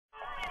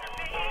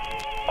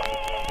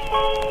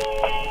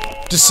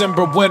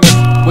December winter,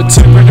 with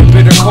tempered and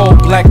bitter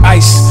cold, black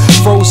ice,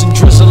 frozen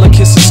drizzle, a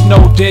kiss of snow,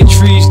 dead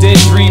trees, dead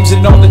dreams,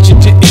 and all that you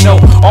didn't know,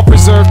 all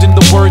preserved in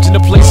the words and the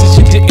places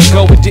you didn't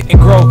go, it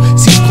didn't grow.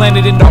 Seeds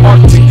planted in the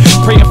Arctic,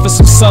 praying for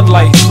some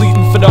sunlight,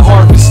 pleading for the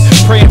harvest,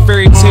 praying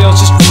fairy tales,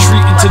 just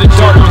retreat into the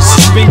darkness,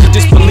 suspend your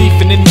disbelief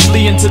and then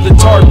flee into the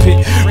tar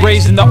pit,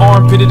 raised in the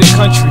armpit of the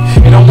country.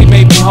 It only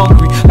made me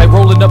hungry, like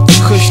rolling up the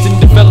kush, then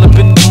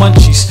developing the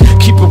munchies.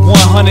 Keep it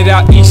 100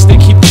 out east, they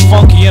keep it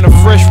funky in a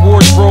fresh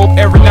wardrobe,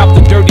 airing out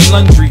the dirty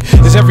laundry.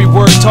 Is every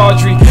word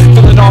tawdry,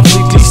 feeling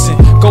awfully decent.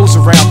 Goes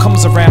around,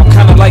 comes around,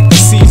 kinda like the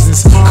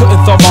seasons.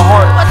 Couldn't thaw my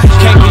heart,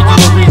 can't give you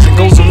a reason.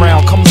 Goes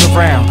around, comes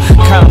around,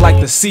 kinda like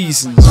the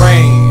seasons.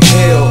 Rain,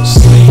 hail,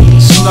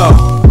 sleet, snow.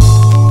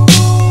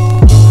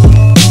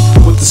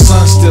 With the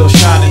sun still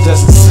shining,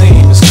 doesn't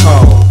seem as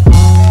cold.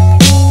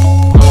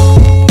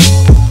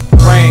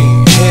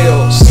 Rain,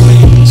 hail,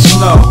 sleet,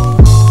 snow.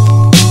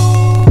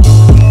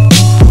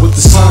 With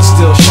the sun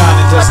still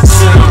shining, doesn't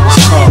seem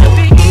as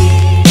cold.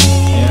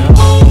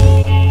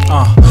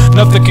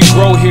 Nothing can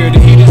grow here, the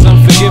heat is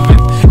unforgiving.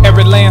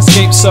 Every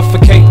landscape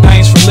suffocate,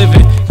 names for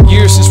living.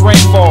 Years since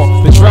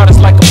rainfall, the drought is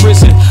like a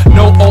prison.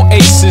 No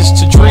oasis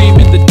to dream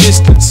in the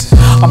distance.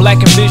 I'm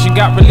lacking vision,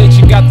 got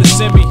religion, got the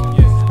semi.